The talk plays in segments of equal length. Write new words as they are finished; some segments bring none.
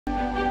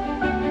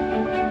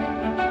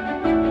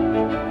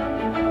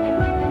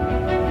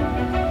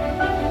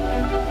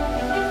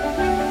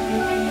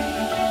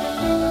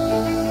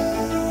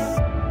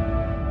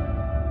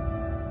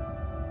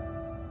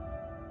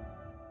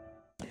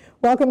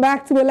Welcome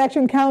back to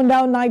Election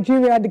Countdown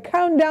Nigeria. The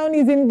countdown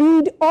is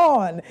indeed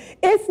on.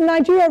 Is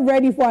Nigeria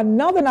ready for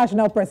another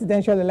national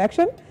presidential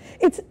election?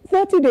 It's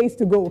 30 days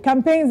to go.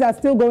 Campaigns are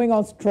still going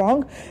on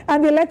strong,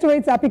 and the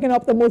electorates are picking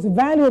up the most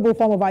valuable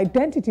form of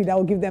identity that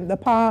will give them the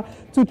power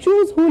to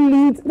choose who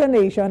leads the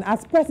nation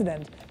as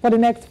president for the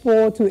next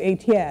 4 to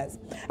 8 years.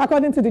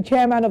 According to the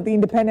chairman of the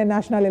Independent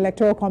National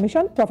Electoral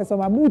Commission, Professor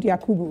Mahmood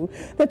Yakubu,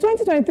 the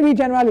 2023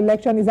 general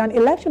election is an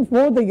election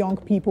for the young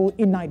people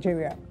in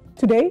Nigeria.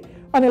 Today,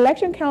 on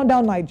Election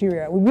Countdown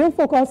Nigeria, we will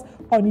focus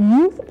on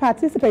youth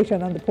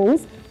participation on the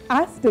polls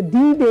as the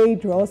D-Day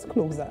draws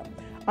closer.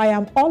 I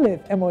am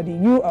Olive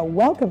Emodi. You are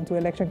welcome to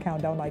Election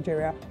Countdown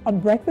Nigeria on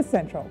Breakfast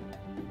Central.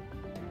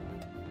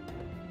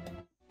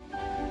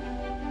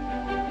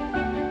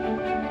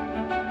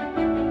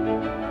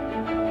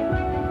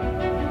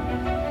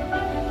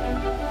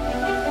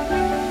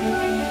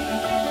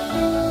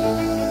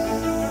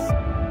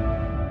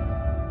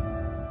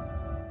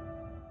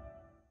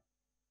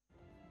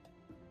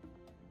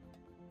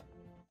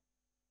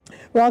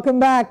 Welcome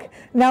back.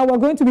 Now we're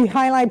going to be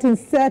highlighting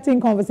certain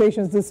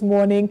conversations this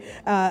morning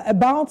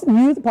about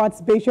youth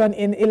participation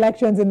in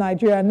elections in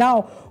Nigeria.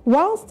 Now,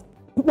 whilst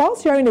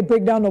sharing a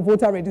breakdown of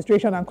voter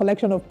registration and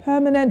collection of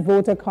permanent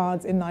voter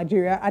cards in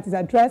Nigeria at his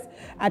address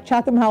at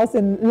Chatham House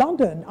in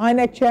London,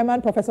 INEC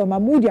chairman Professor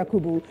Mahmood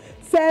Yakubu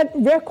said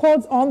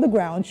records on the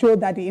ground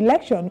showed that the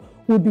election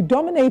would be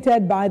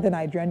dominated by the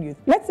Nigerian youth.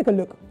 Let's take a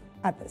look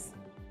at this.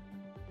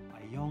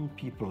 Young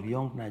people,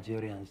 young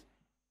Nigerians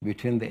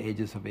between the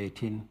ages of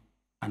 18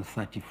 and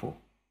 34.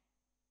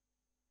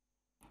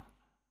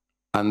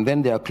 And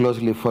then they are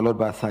closely followed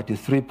by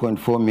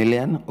 33.4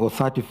 million or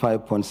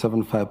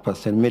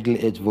 35.75%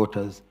 middle-aged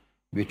voters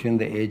between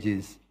the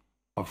ages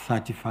of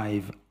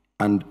 35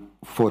 and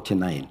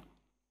 49.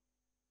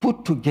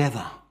 Put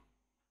together,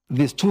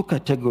 these two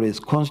categories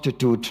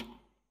constitute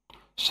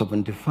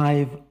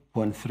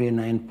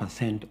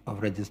 75.39%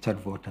 of registered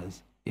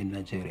voters in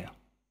Nigeria.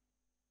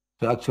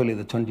 So actually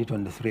the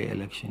 2023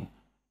 election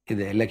is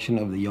the election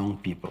of the young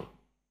people.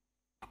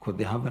 Because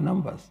they have the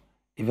numbers.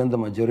 Even the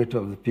majority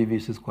of the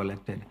PVCs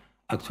collected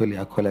actually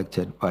are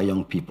collected by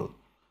young people.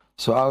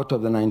 So out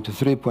of the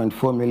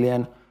 93.4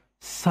 million,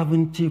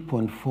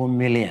 70.4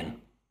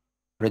 million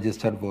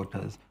registered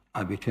voters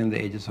are between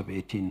the ages of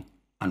 18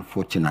 and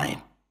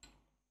 49.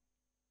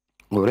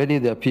 Already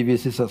their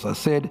PVCs, as I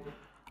said,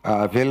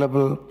 are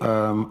available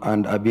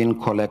and are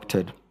being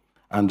collected.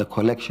 And the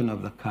collection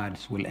of the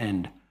cards will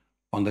end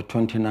on the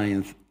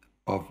 29th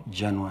of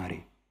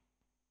January.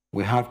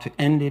 We have to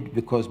end it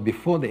because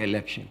before the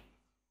election,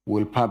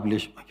 we'll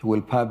publish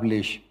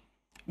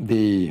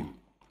the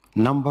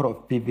number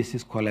of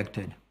PVCs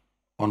collected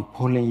on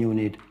polling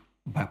unit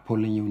by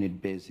polling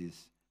unit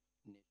basis.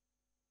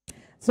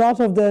 So out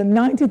of the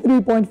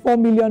 93.4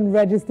 million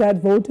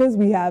registered voters,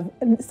 we have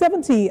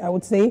 70, I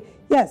would say,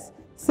 yes,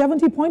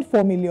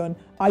 70.4 million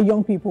are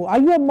young people. Are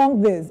you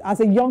among this as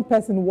a young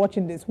person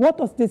watching this? What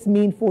does this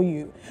mean for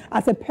you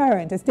as a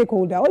parent, a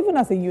stakeholder, or even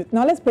as a youth?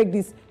 Now let's break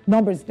these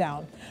numbers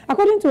down.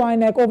 According to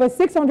INEC, over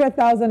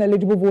 600,000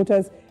 eligible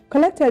voters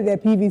collected their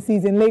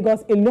PVCs in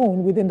Lagos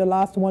alone within the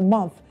last 1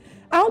 month.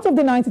 Out of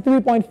the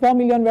 93.4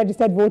 million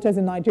registered voters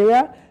in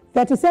Nigeria,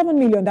 37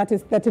 million, that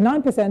is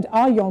 39%,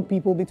 are young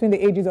people between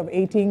the ages of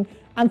 18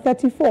 and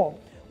 34.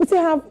 We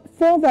still have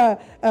further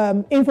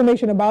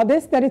information about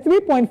this.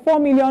 33.4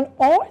 million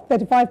or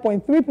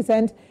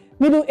 35.3%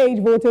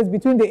 middle-aged voters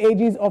between the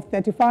ages of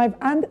 35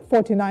 and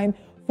 49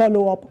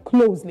 follow up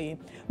closely.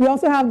 We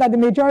also have that the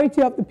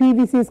majority of the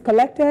PVCs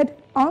collected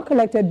are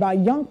collected by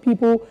young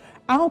people.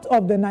 Out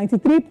of the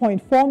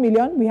 93.4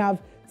 million, we have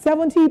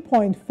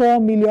 70.4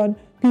 million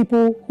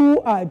people who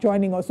are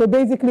joining us. So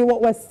basically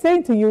what we're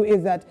saying to you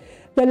is that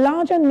the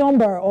larger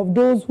number of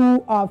those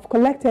who have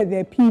collected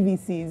their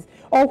PVCs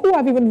or who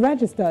have even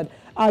registered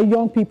are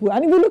young people.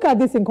 And if we look at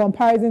this in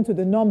comparison to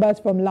the numbers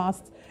from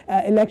last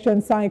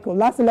election cycle,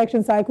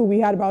 we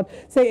had about,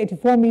 say,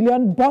 84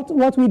 million. But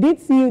what we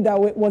did see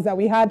was that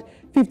we had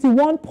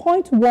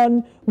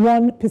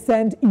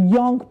 51.11%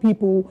 young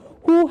people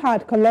who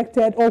had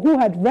collected or who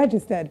had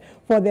registered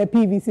for their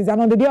PVCs. And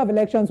on the day of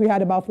elections, we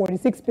had about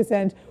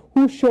 46%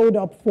 who showed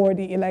up for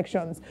the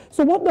elections.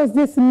 So what does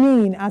this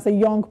mean as a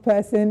young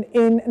person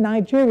in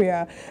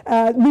Nigeria?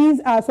 These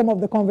are some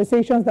of the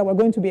conversations that we're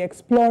going to be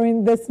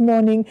exploring this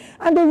morning,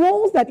 and the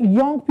roles that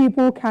young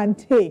people can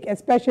take,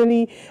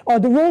 especially, or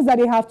the roles that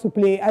they have to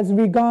play as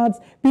regards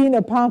being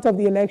a part of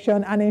the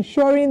election and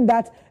ensuring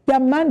that their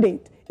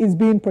mandate is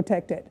being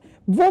protected.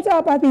 Voter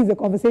apathy is a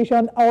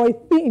conversation or a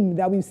theme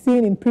that we've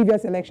seen in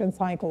previous election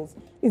cycles.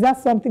 Is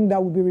that something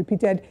that will be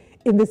repeated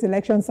in this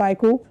election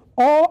cycle?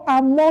 Or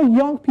are more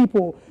young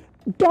people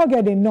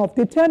dogged enough,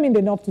 determined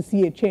enough to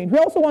see a change? We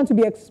also want to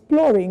be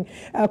exploring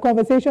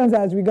conversations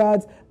as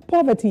regards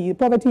poverty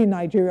in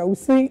Nigeria. We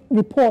see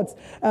reports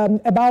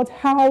about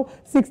how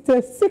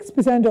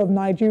 66% of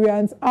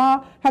Nigerians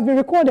have been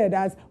recorded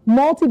as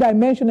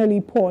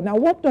multidimensionally poor. Now,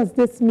 what does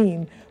this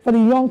mean for the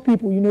young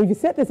people? You know, if you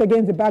set this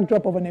against the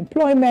backdrop of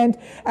unemployment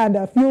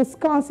and fuel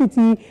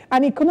scarcity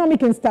and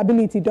economic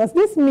instability, does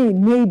this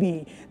mean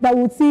maybe that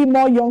we'll see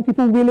more young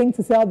people willing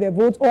to sell their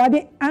votes, or are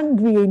they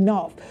angry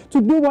enough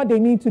to do what they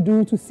need to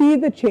do to see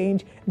the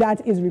change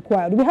that is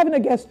required? We're having a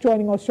guest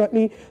joining us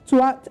shortly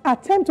to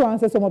attempt to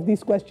answer some of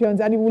these questions,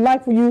 and we would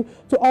like for you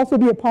to also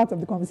be a part of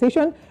the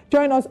conversation.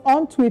 Join us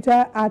on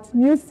Twitter at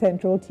News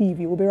Central TV.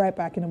 We'll be right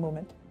back in a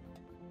moment.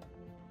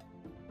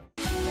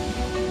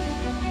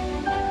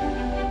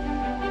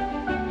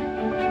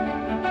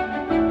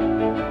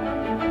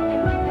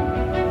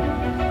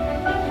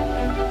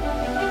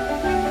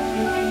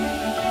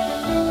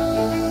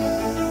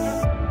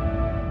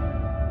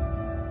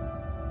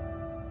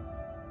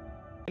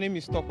 My name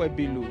is Tokwe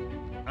Bello,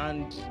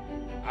 and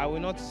I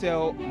will not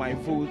sell my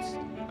vote,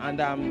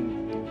 and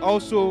I'm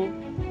also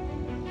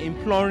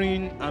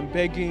imploring and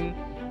begging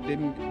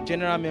the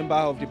general member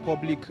of the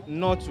public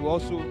not to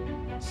also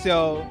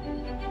sell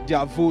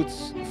their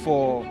votes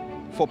for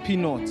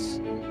peanuts.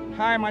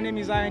 Hi, my name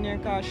is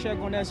Ayanyenka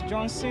Shegun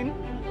Johnson.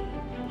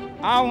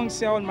 I won't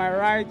sell my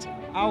right,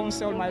 I won't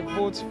sell my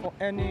vote for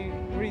any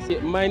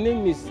reason. My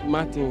name is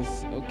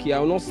Martins. Okay, I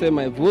will not sell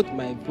my vote.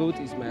 My vote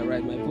is my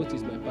right. My vote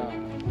is my power.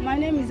 My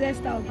name is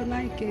Esther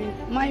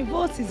Ogunaike. My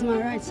vote is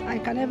my right. I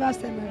can never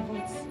sell my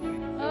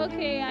vote.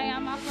 Okay, I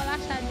am Afola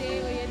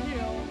Shade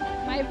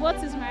Oyediro. My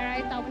vote is my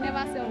right. I will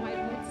never sell my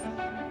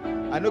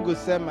vote. I no go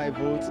sell my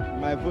vote.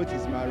 My vote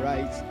is my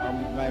right.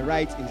 My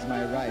right is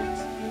my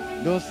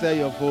right. Don't sell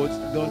your vote.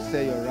 Don't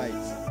sell your right.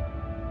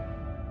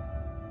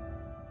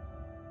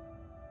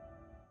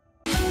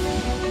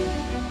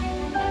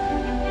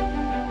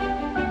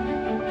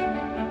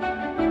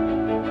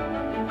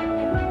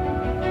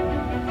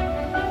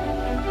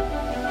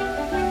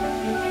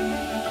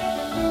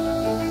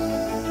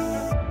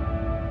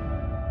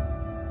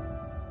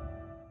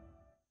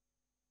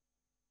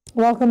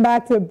 Welcome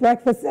back to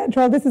Breakfast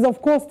Central. This is,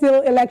 of course,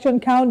 still Election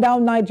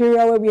Countdown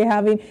Nigeria, where we're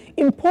having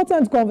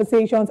important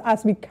conversations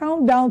as we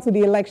count down to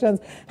the elections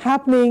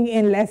happening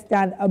in less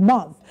than a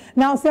month.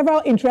 Now,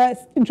 several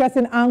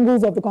interesting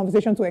angles of the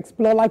conversation to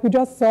explore, like we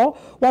just saw,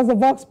 was the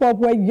Vox Pop,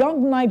 where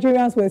young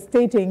Nigerians were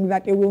stating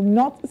that they will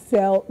not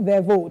sell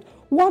their vote.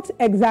 What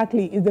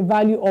exactly is the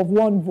value of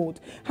one vote?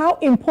 How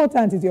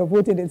important is your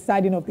vote in the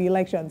deciding of the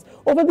elections?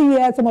 Over the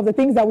years, some of the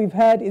things that we've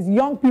heard is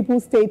young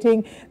people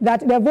stating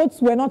that their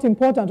votes were not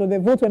important or their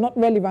votes were not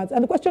relevant.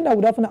 And the question that I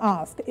would often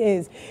ask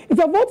is, if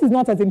your vote is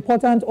not as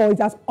important or is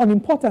as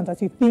unimportant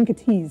as you think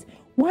it is,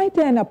 why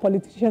then are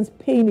politicians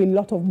paying a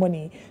lot of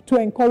money to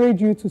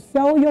encourage you to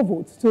sell your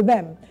votes to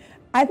them?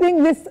 I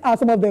think these are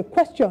some of the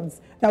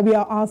questions that we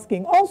are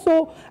asking.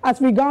 Also,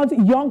 as regards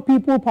young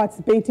people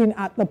participating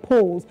at the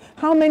polls,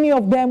 how many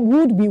of them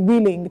would be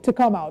willing to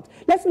come out?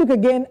 Let's look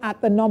again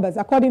at the numbers.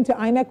 According to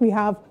INEC, we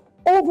have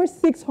over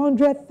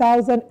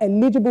 600,000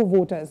 eligible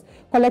voters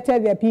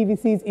collected their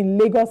PVCs in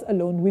Lagos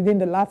alone within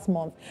the last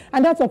month.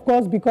 And that's, of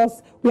course,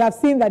 because we have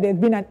seen that there's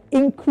been an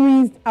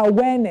increased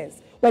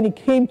awareness when it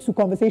came to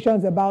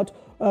conversations about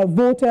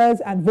voters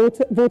and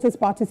voters'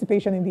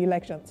 participation in the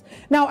elections.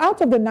 Now,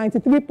 out of the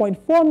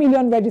 93.4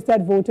 million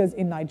registered voters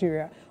in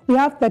Nigeria, we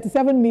have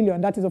 37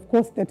 million, that is, of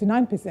course,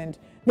 39%.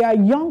 They are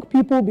young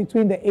people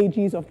between the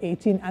ages of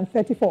 18 and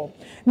 34.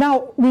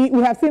 Now, we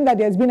have seen that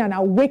there's been an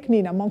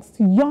awakening amongst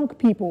young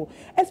people,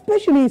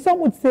 especially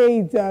some would say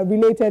it's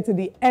related to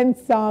the End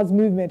SARS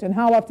movement, and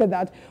how after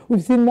that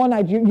we've seen more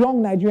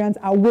young Nigerians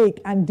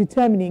awake and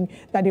determining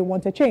that they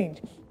want a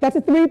change.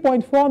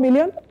 33.4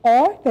 million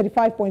or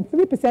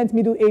 35.3%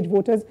 middle-aged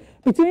voters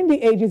between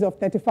the ages of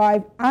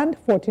 35 and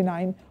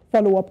 49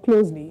 follow up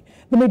closely.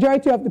 The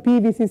majority of the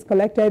PVCs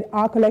collected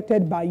are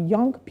collected by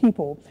young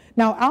people.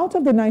 Now, out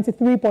of the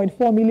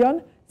 93.4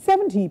 million,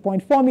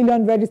 70.4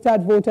 million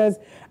registered voters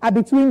are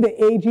between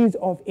the ages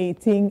of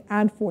 18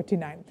 and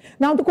 49.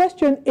 Now, the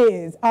question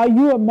is, are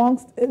you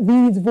amongst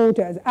these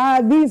voters?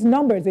 Are these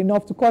numbers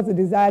enough to cause the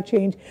desired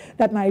change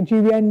that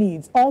Nigeria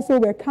needs? Also,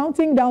 we're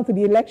counting down to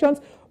the elections,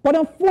 but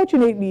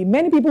unfortunately,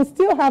 many people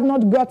still have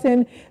not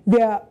gotten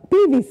their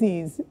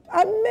PVCs,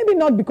 and maybe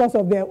not because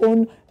of their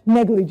own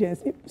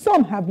negligence.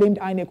 Some have blamed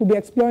INEC. We'll be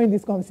exploring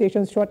these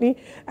conversations shortly.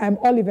 I'm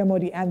Oliver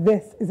Modi, and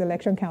this is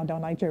Election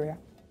Countdown Nigeria.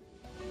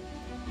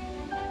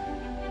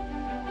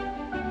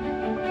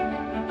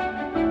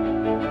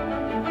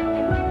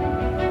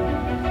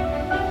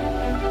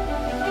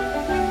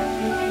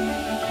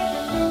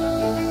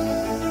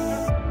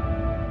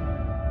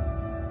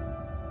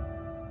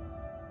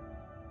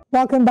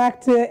 Welcome back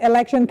to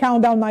Election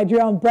Countdown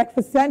Nigeria on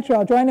Breakfast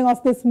Central. Joining us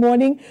this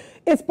morning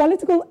is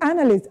political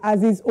analyst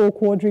Aziz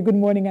Okwodri. Good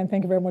morning, and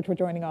thank you very much for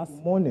joining us.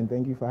 Good morning.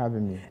 Thank you for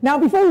having me. Now,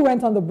 before we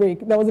went on the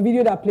break, there was a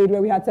video that played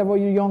where we had several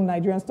young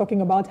Nigerians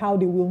talking about how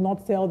they will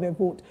not sell their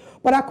vote.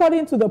 But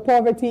according to the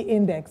Poverty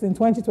Index in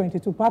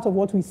 2022, part of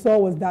what we saw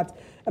was that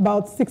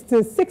about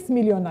 66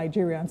 million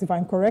Nigerians, if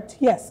I'm correct,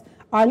 yes,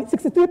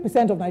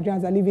 63% of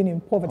Nigerians are living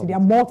in poverty. They are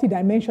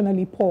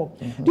multidimensionally poor.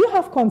 Do you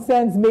have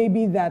concerns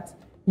maybe that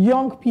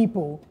young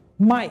people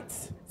might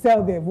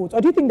sell their votes?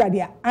 Or do you think that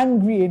they are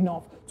angry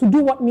enough to do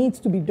what needs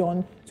to be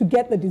done to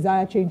get the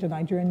desired change that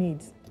Nigeria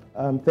needs?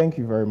 Thank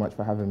you very much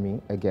for having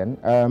me again.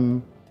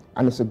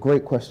 And it's a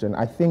great question.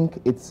 I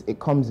think it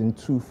comes in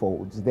two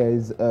folds.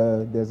 There's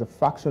a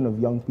fraction of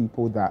young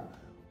people that,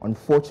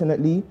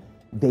 unfortunately,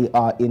 they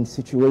are in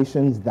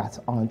situations that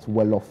aren't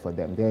well off for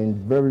them. They're in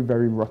very,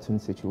 very rotten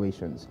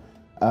situations.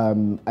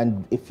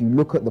 And if you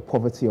look at the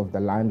poverty of the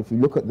land, if you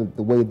look at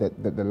the way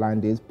that the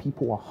land is,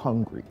 people are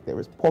hungry. There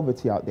is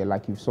poverty out there,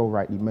 like you've so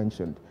rightly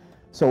mentioned.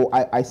 So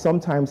I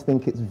sometimes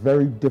think it's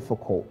very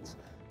difficult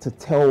to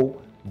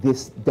tell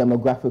this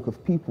demographic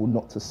of people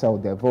not to sell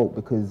their vote,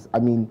 because, I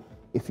mean,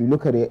 if you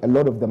look at it, a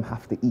lot of them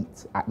have to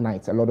eat at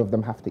night. A lot of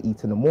them have to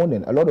eat in the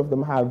morning. A lot of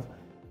them have,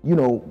 you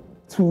know,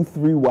 2,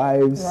 3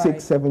 wives, Right.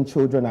 6, 7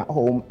 children at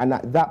home. And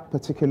at that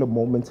particular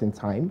moment in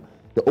time,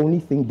 the only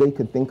thing they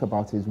can think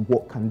about is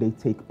what can they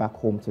take back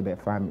home to their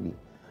family.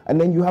 And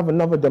then you have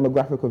another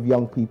demographic of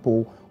young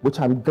people, which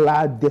I'm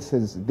glad this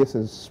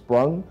has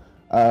sprung.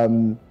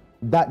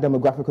 That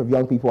demographic of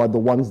young people are the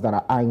ones that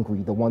are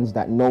angry, the ones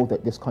that know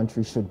that this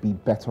country should be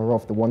better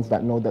off, the ones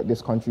that know that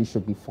this country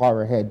should be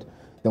far ahead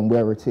than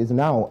where it is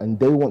now. And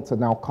they want to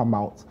now come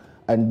out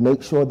and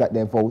make sure that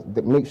their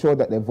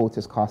vote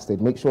is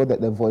casted, make sure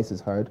that their voice is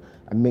heard,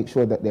 and make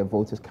sure that their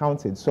vote is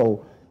counted.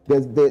 So there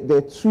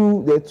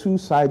are two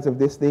sides of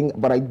this thing,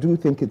 but I do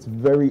think it's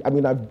very, I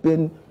mean, I've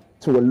been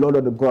to a lot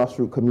of the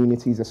grassroots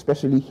communities,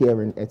 especially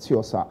here in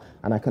Etiosa,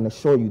 and I can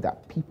assure you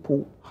that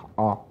people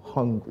are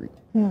hungry.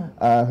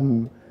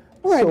 Right.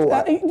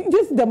 So,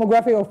 this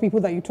demographic of people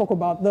that you talk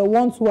about, the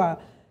ones who are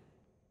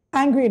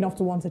angry enough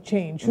to want to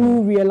change,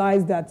 who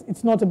realize that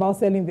it's not about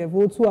selling their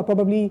votes, who are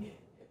probably,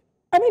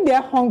 I mean,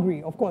 they're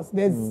hungry, of course.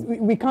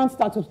 We can't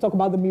start to talk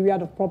about the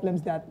myriad of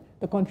problems that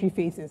the country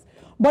faces.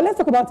 But let's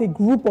talk about a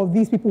group of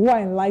these people who are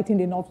enlightened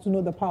enough to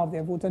know the power of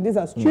their votes, and these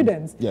are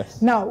students.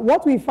 Yes. Now,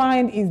 what we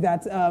find is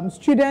that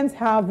students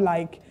have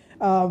like,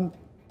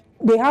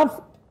 they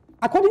have,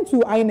 according to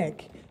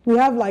INEC, we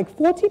have like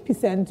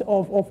 40%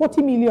 or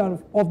 40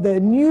 million of the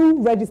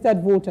new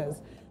registered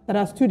voters that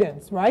are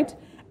students, right?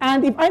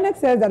 And if INEC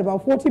says that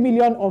about 40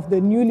 million of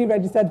the newly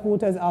registered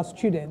voters are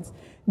students,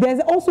 there's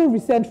also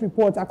recent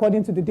reports,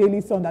 according to the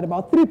Daily Sun, that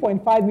about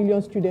 3.5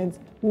 million students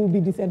will be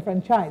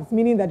disenfranchised,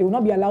 meaning that they will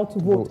not be allowed to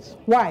vote.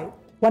 Why?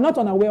 We're not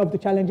unaware of the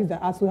challenges that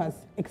ASU has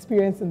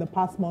experienced in the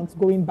past months,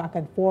 going back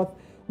and forth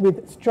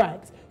with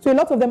strikes. So a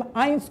lot of them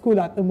are in school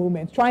at the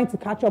moment, trying to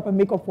catch up and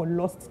make up for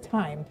lost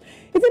time.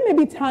 Is it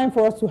maybe time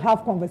for us to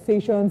have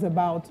conversations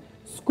about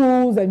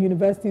schools and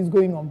universities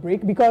going on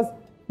break? Because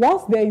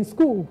whilst they're in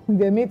school,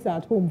 their mates are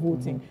at home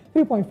voting.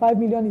 3.5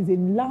 million is a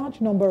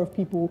large number of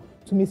people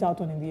to miss out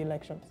on in the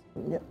elections.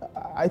 Yeah,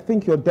 I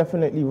think you're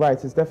definitely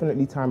right. It's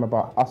definitely time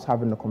about us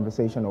having a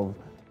conversation of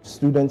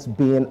students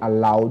being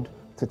allowed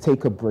to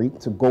take a break,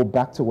 to go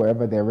back to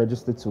wherever they're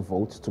registered to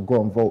vote, to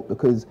go and vote.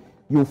 Because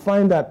you'll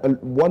find that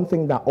one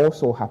thing that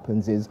also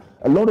happens is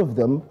a lot of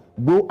them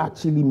will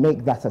actually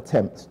make that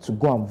attempt to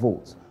go and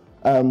vote.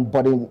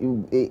 But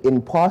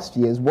in past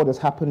years, what has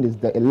happened is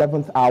the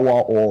 11th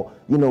hour, or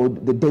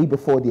the day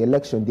before the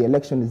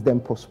election is then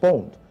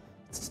postponed.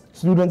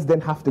 Students then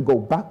have to go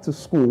back to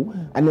school,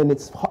 and then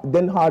it's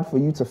then hard for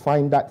you to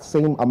find that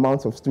same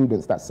amount of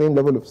students, that same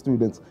level of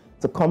students,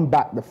 to come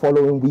back the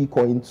following week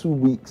or in 2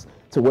 weeks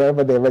to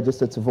wherever they're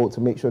registered to vote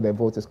to make sure their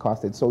vote is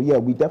casted. So yeah,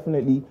 we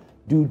definitely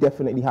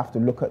have to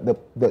look at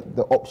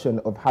the option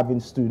of having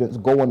students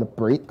go on a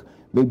break,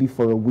 maybe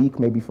for a week,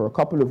 maybe for a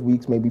couple of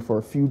weeks, maybe for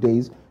a few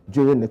days,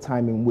 during the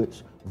time in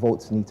which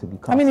votes need to be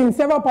cast. I mean, in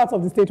several parts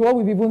of the state, what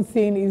we've even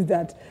seen is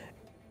that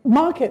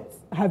markets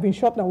have been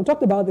shut down. We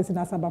talked about this in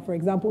Asaba, for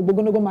example.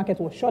 Bogonogo market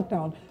was shut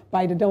down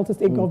by the Delta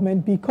State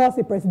government because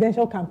a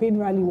presidential campaign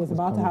rally was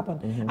about to happen.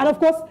 And of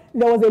course,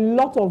 there was a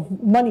lot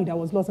of money that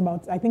was lost,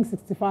 about, I think,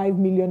 65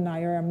 million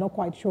naira. I'm not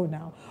quite sure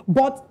now.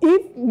 But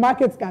if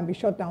markets can be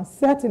shut down,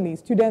 certainly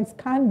students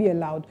can be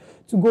allowed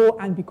to go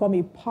and become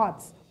a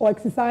part or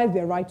exercise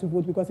their right to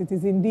vote, because it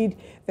is indeed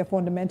their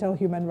fundamental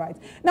human right.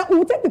 Now,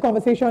 we'll take the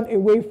conversation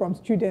away from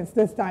students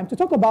this time to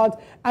talk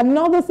about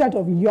another set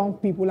of young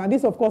people, and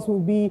this, of course, will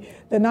be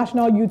the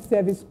National Youth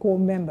Service Corps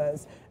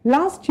members.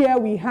 Last year,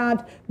 we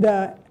had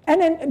the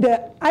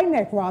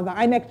INEC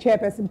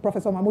chairperson,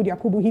 Professor Mahmoud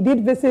Yakubu. He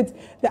did visit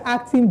the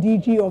acting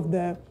DG of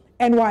the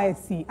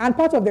NYSC, and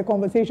part of the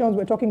conversations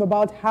we're talking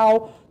about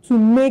how to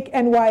make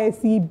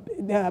NYSC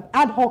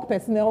ad hoc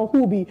personnel who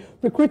will be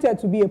recruited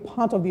to be a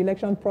part of the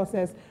election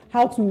process,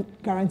 how to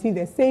guarantee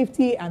their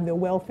safety and their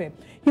welfare.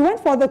 He went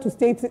further to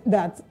state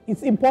that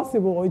it's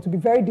impossible, or it would be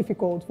very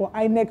difficult for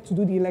INEC to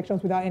do the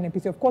elections without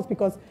NNPC, of course,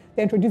 because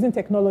they're introducing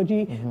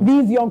technology.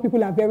 These young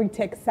people are very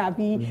tech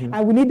savvy,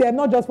 and we need them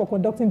not just for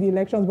conducting the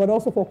elections, but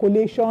also for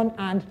collation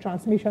and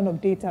transmission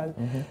of data.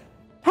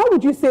 How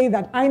would you say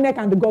that INEC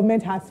and the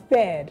government has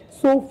fared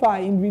so far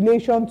in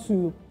relation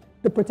to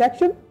the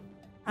protection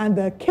and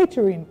the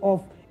catering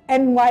of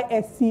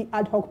NYSC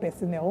ad hoc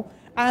personnel,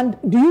 And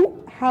do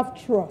you have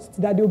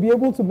trust that they'll be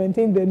able to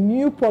maintain the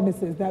new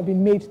promises that have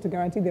been made to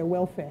guarantee their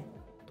welfare?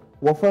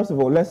 Well, first of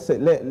all,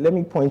 let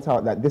me point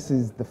out that this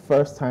is the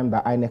first time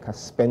that INEC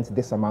has spent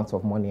this amount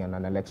of money on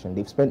an election.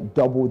 They've spent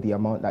double the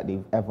amount that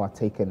they've ever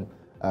taken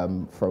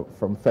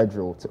from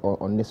federal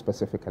on this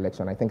specific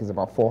election. I think it's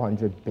about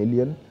 400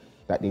 billion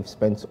that they've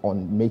spent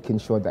on making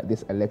sure that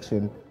this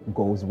election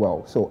goes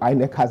well. So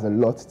INEC has a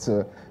lot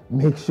to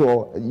make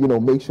sure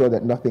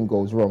that nothing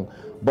goes wrong.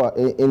 But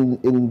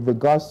in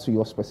regards to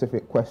your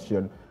specific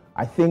question,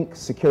 I think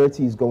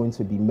security is going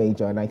to be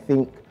major, and I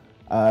think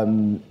I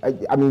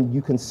mean,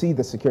 you can see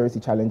the security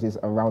challenges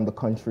around the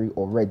country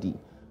already,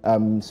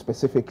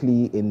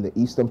 specifically in the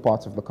eastern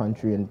parts of the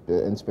country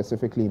and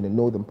specifically in the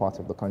northern part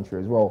of the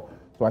country as well.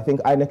 So I think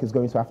INEC is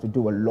going to have to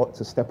do a lot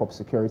to step up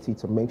security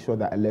to make sure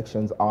that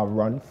elections are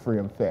run free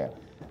and fair.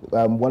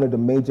 One of the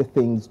major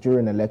things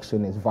during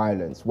election is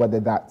violence, whether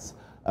that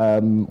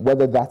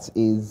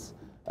is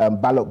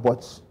ballot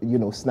box,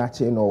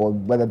 snatching, or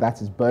whether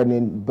that is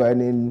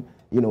burning,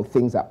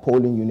 things at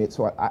polling units.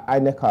 So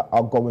INEC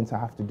are going to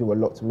have to do a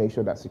lot to make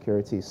sure that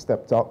security is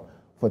stepped up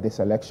for this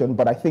election.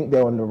 But I think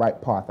they're on the right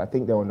path. I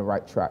think they're on the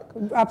right track.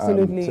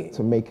 Absolutely.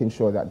 To making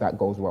sure that that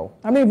goes well.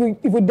 I mean,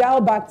 if we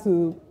dial back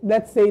to,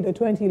 let's say, the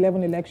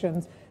 2011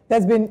 elections,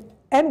 there's been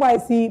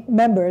NYC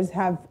members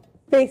have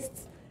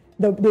faced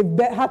they've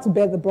had to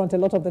bear the brunt a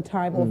lot of the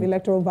time of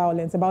electoral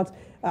violence. About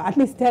at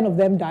least 10 of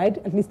them died.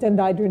 At least 10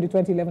 died during the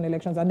 2011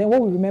 elections. And then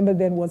what we remember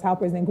then was how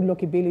President Goodluck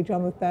Ebele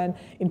Jonathan,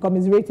 in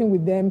commiserating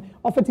with them,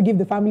 offered to give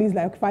the families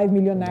like 5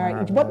 million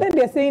naira each. But then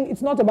they're saying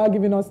it's not about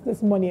giving us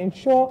this money.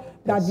 Ensure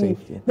that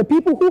the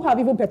people who have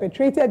even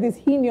perpetrated these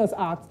heinous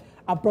acts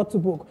are brought to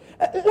book.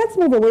 Let's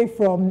move away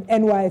from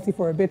NYSC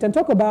for a bit and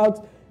talk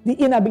about the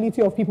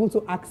inability of people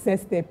to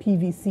access their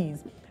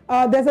PVCs.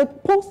 There's a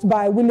post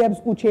by Williams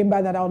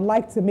Uchemba that I would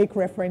like to make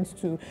reference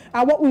to.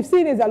 And what we've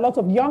seen is a lot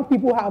of young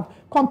people have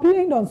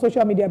complained on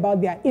social media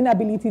about their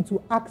inability to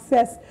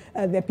access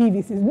their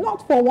PVCs,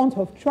 not for want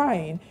of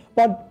trying,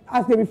 but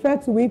as they refer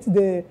to it,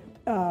 the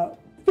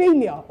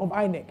failure of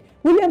INEC.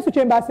 Williams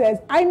Uchemba says,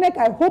 INEC,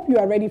 I hope you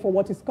are ready for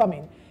what is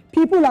coming.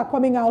 People are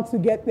coming out to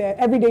get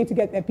every day to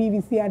get their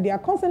PVC, and they are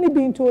constantly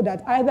being told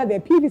that either their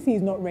PVC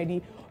is not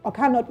ready or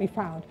cannot be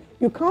found.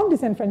 You can't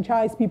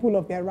disenfranchise people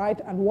of their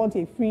right and want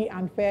a free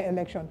and fair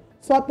election.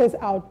 Sort this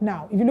out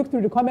now. If you look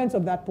through the comments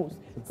of that post,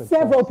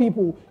 several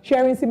people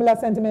sharing similar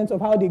sentiments of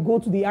how they go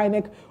to the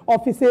INEC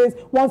offices.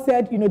 One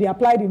said, they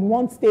applied in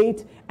one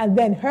state and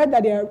then heard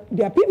that their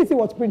PVC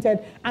was printed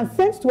and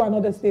sent to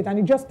another state, and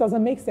it just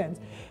doesn't make sense.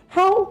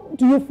 How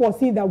do you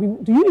foresee that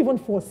do you even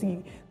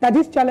foresee that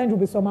this challenge will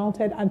be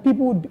surmounted and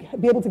people would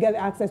be able to get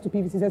access to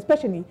PVCs,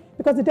 especially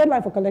because the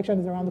deadline for collection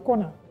is around the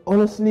corner?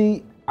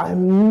 Honestly,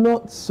 I'm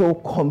not so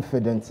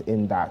confident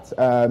in that.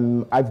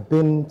 I've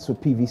been to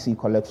PVC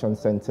collection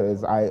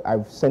centers.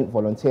 I've sent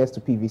volunteers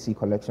to PVC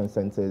collection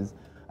centers,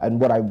 and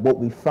what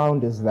we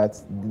found is that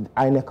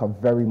INEC are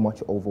very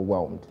much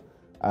overwhelmed.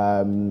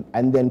 And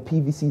then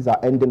PVCs are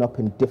ending up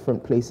in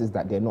different places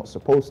that they're not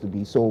supposed to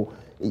be. So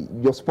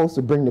you're supposed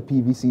to bring the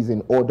PVCs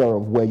in order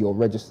of where you're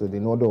registered,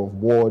 in order of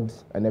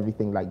wards and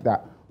everything like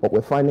that. But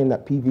we're finding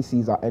that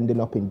PVCs are ending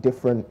up in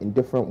different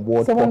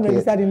ward Someone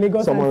pockets. Registered in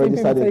Lagos. Someone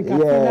registered in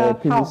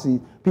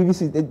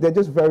PVC. They're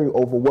just very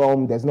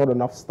overwhelmed. There's not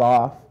enough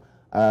staff.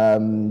 I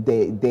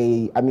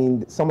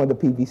mean, some of the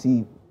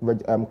PVC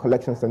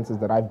collection centers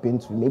that I've been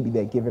to, maybe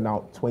they're giving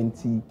out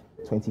 20,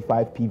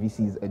 25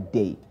 PVCs a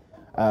day.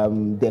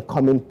 They're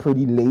coming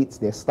pretty late.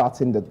 They're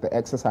starting the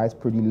exercise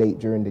pretty late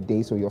during the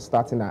day. So you're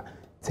starting at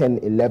 10,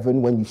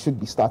 11 when you should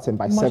be starting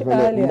by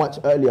much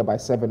earlier by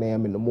 7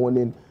 a.m. in the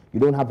morning. You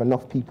don't have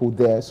enough people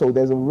there. So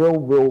there's a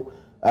real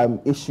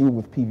issue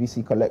with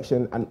PVC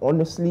collection. And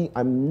honestly,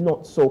 I'm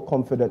not so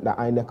confident that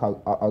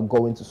INEC are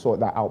going to sort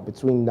that out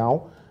between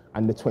now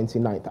and the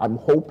 29th. I'm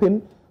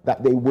hoping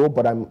that they will,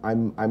 but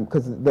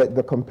because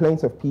the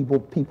complaints of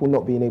people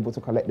not being able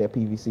to collect their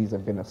PVCs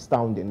have been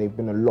astounding. They've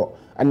been a lot.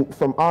 And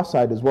from our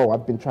side as well,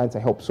 I've been trying to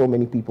help so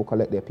many people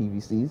collect their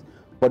PVCs,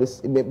 but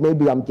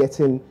maybe I'm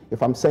getting,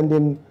 if I'm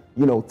sending,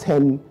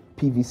 10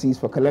 PVCs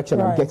for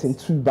collection, I'm getting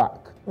 2 back.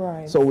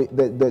 Right. So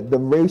the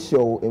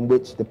ratio in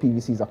which the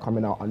PVCs are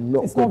coming out are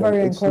not good. It's not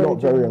very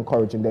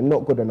encouraging. They're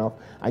not good enough,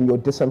 and you're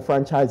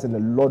disenfranchising a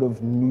lot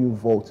of new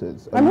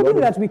voters. I'm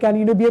hoping that we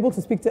can, be able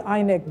to speak to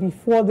INEC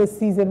before the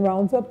season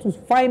rounds up to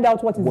find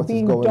out what is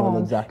being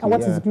done and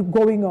what is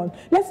going on.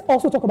 Let's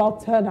also talk about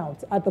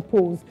turnout at the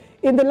polls.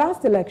 In the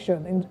last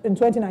election, in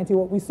 2019,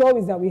 what we saw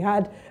is that we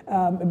had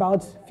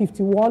about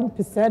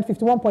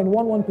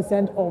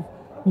 51.11% of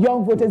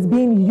young voters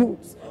being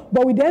youths.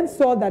 But we then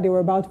saw that there were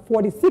about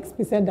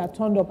 46% that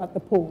turned up at the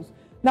polls.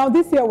 Now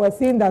this year we're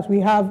seeing that we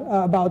have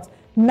about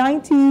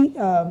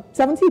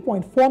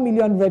 70.4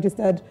 million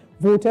registered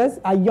voters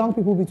are young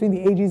people between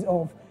the ages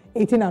of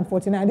 18 and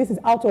 49. This is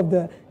out of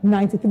the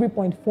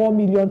 93.4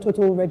 million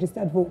total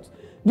registered votes.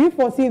 Do you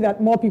foresee that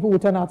more people will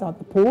turn out at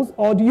the polls,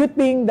 or do you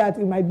think that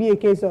it might be a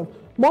case of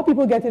more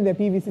people getting their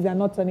PVCs and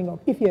not turning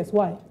up? If yes,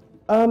 why?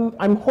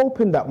 I'm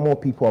hoping that more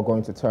people are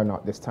going to turn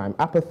out this time.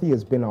 Apathy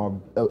has been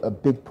a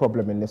big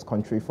problem in this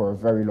country for a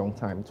very long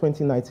time.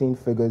 2019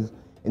 figures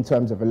in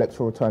terms of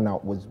electoral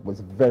turnout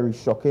was very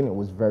shocking. It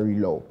was very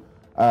low.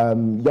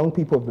 Young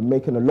people have been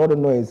making a lot of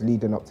noise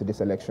leading up to this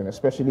election,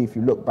 especially if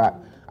you look back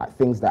at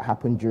things that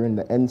happened during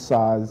the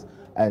EndSARS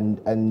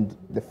and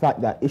the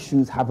fact that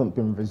issues haven't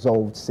been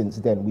resolved since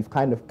then. We've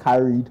kind of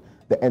carried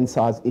the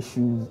EndSARS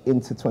issues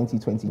into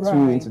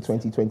 2022, into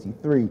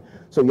 2023.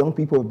 So young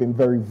people have been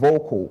very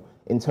vocal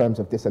in terms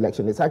of this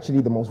election. It's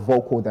actually the most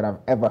vocal that I've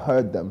ever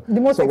heard them. The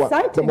most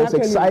excited. The most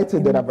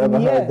excited that I've ever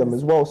heard them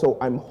as well. So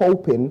I'm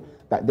hoping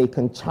that they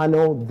can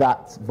channel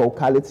that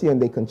vocality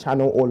and they can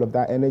channel all of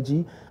that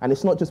energy. And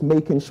it's not just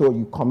making sure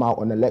you come out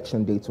on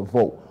election day to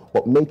vote,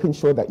 but making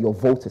sure that your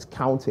vote is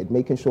counted,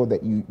 making sure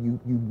that you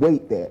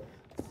wait there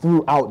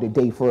throughout the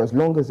day for as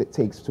long as it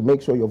takes to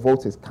make sure your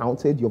vote is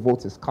counted, your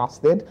vote is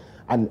casted,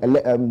 and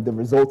the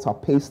results are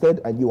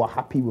pasted, and you are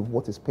happy with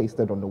what is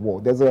pasted on the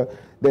wall.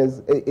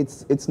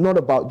 It's not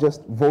about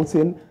just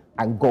voting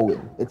and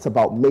going. It's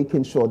about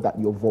making sure that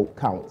your vote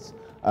counts.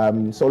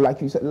 So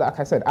like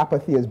I said,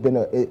 apathy has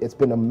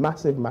been a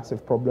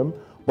massive problem.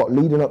 But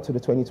leading up to the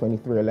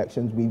 2023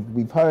 elections,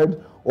 we've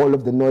heard all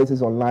of the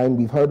noises online.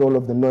 We've heard all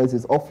of the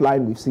noises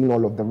offline. We've seen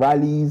all of the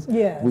rallies.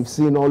 Yes. We've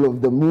seen all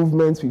of the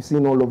movements. We've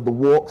seen all of the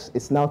walks.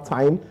 It's now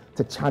time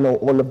to channel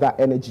all of that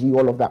energy,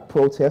 all of that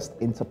protest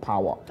into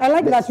power. I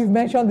like that you've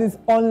mentioned this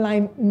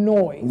online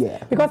noise.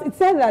 Yeah. Because it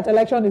said that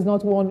election is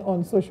not won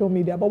on social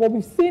media. But what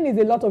we've seen is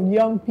a lot of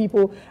young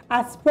people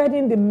are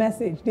spreading the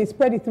message. They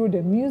spread it through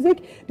their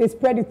music. They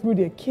spread it through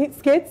their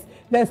skits.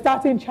 They're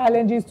starting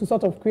challenges to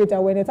sort of create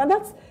awareness. And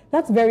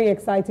that's very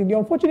exciting. The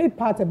unfortunate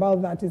part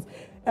about that is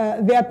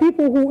there are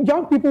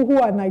young people who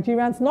are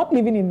Nigerians, not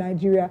living in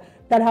Nigeria,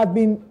 that have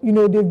been,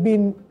 they've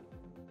been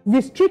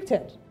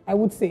restricted, I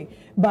would say,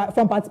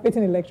 from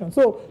participating in elections.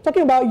 So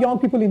talking about young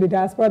people in the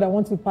diaspora that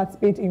want to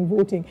participate in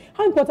voting,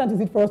 how important is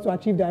it for us to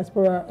achieve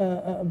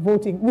diaspora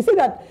voting? We see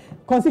that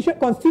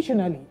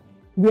constitutionally,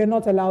 we are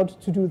not allowed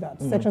to do that.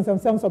 Section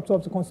 77 sub 12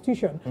 of the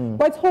Constitution.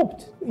 But it's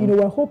hoped,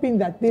 we're hoping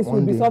that this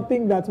would be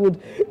something that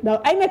would, now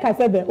INEC has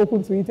said they're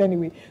open to it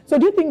anyway. So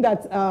do you think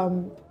that,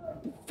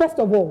 first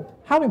of all,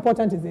 how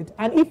important is it?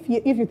 And if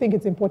you think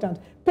it's important,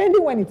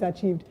 pending when it's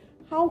achieved,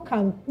 how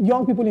can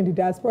young people in the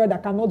diaspora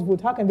that cannot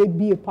vote, how can they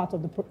be a part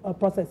of the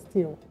process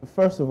still?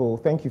 First of all,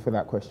 thank you for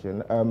that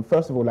question.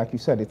 First of all, like you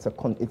said,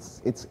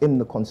 it's in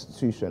the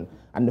Constitution.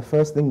 And the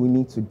first thing we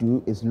need to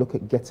do is look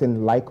at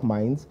getting like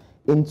minds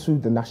into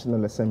the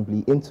National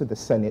Assembly, into the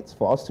Senate,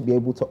 for us to be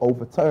able to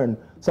overturn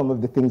some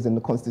of the things in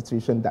the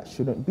Constitution that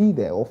shouldn't be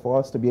there, or for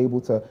us to be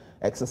able to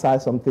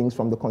exercise some things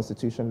from the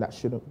Constitution that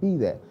shouldn't be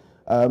there.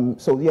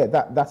 So yeah,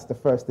 that's the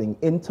first thing.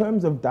 In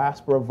terms of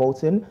diaspora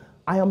voting,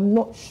 I am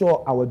not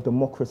sure our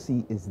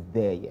democracy is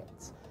there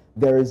yet.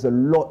 There is a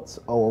lot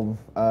of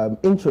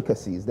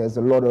intricacies. There's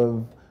a lot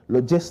of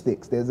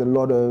logistics. There's a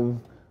lot of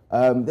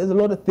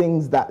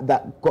things that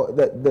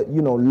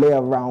lay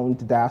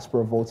around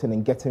diaspora voting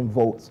and getting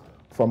votes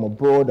from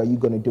abroad. Are you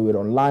going to do it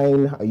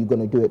online? Are you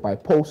going to do it by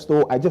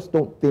postal? I just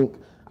don't think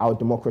our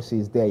democracy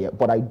is there yet.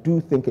 But I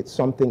do think it's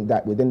something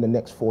that within the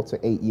next 4 to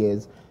 8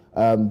 years,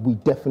 we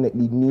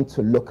definitely need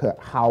to look at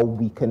how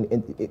we can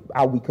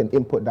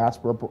input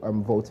diaspora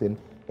voting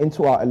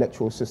into our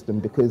electoral system,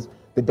 because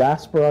the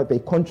diaspora, they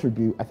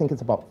contribute, I think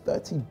it's about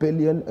 30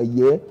 billion a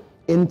year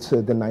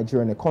into the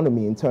Nigerian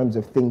economy in terms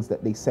of things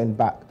that they send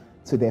back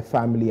to their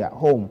family at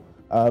home.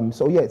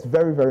 So yeah, it's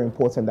very, very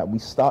important that we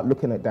start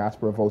looking at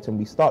diaspora voting.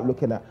 We start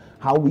looking at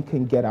how we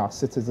can get our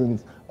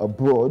citizens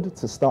abroad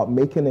to start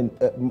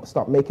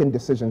making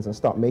decisions and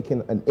start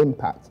making an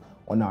impact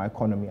on our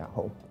economy at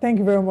home. Thank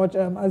you very much,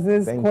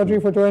 Aziz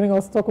Quadri, for joining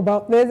us to talk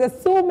about this.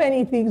 There's so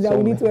many things that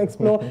we need to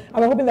explore. And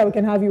we're hoping that we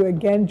can have you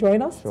again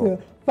join us to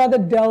further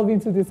delve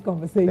into these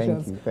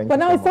conversations. But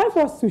now it's time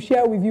for us to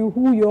share with you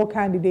who your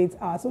candidates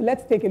are. So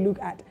let's take a look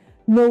at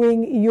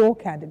knowing your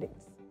candidates.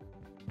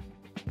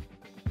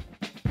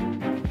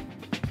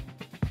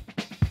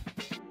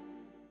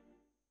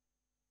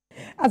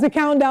 As we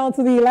count down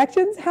to the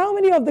elections, how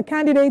many of the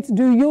candidates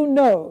do you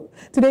know?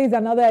 Today is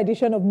another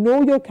edition of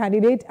Know Your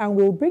Candidate, and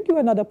we'll bring you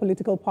another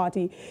political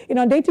party,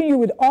 inundating you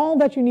with all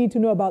that you need to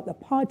know about the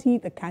party,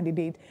 the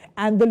candidate,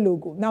 and the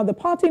logo. Now, the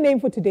party name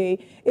for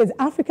today is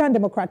African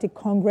Democratic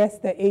Congress,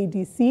 the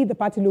ADC. The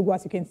party logo,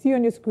 as you can see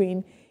on your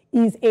screen,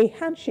 is a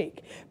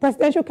handshake.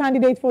 Presidential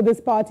candidate for this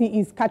party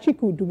is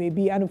Kachiku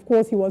Dumebi, and of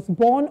course he was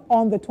born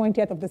on the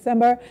 20th of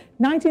December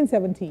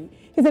 1970.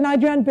 He's a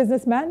Nigerian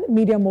businessman,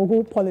 media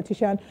mogul,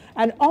 politician,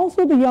 and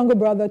also the younger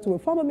brother to a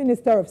former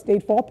Minister of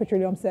State for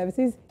Petroleum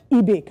Services,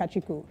 Ibe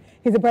Kachiku.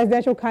 He's the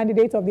presidential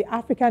candidate of the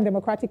African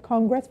Democratic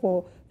Congress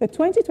for the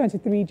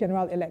 2023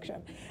 general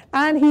election.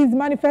 And his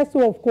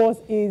manifesto, of course,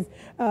 is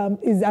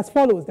as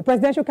follows. The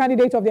presidential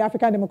candidate of the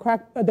African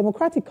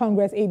Democratic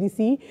Congress,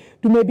 ADC,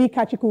 Dumebi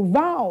Kachiku,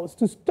 vows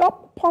to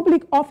stop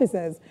public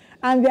officers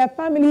and their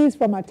families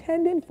from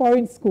attending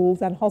foreign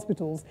schools and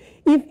hospitals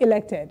if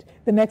elected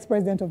the next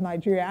president of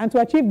Nigeria. And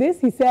to achieve this,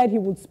 he said he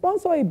would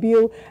sponsor a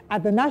bill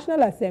at the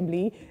National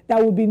Assembly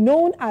that would be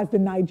known as the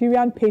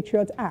Nigerian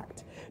Patriot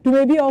Act.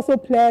 Dumebi also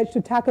pledged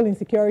to tackle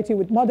insecurity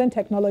with modern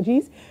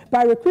technologies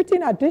by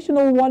recruiting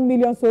additional 1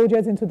 million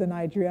soldiers into the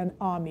Nigerian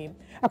army.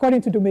 According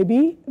to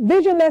Dumebi,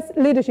 visionless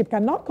leadership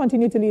cannot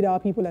continue to lead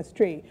our people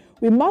astray.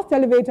 We must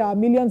elevate our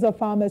millions of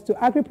farmers to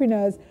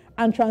agripreneurs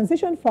and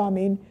transition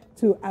farming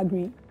to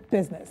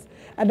agribusiness.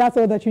 And that's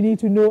all that you need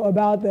to know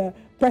about the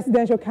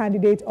presidential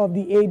candidate of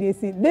the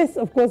ADC. This,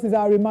 of course, is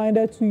our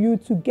reminder to you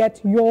to get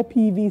your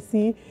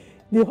PVC.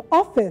 The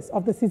office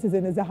of the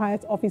citizen is the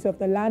highest office of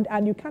the land,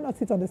 and you cannot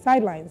sit on the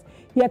sidelines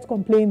yet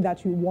complain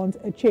that you want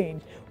a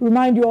change.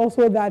 Remind you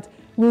also that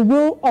we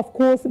will, of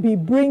course, be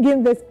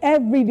bringing this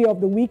every day of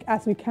the week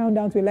as we count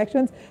down to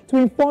elections to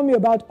inform you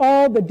about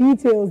all the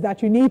details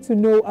that you need to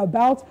know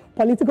about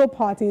political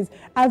parties,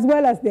 as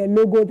well as their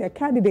logo, their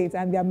candidates,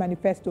 and their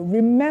manifesto.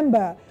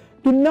 Remember,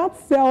 do not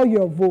sell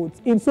your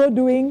votes. In so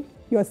doing,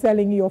 you're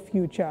selling your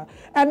future.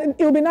 And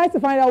it will be nice to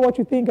find out what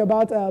you think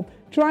about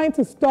trying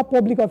to stop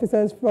public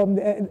officers from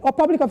or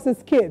public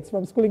officers' kids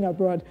from schooling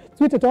abroad.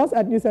 Tweet at us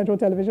at News Central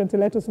Television to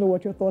let us know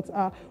what your thoughts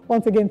are.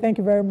 Once again, thank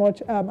you very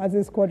much,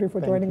 Aziz Quadri,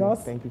 for joining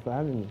us. Thank you for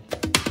having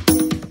me.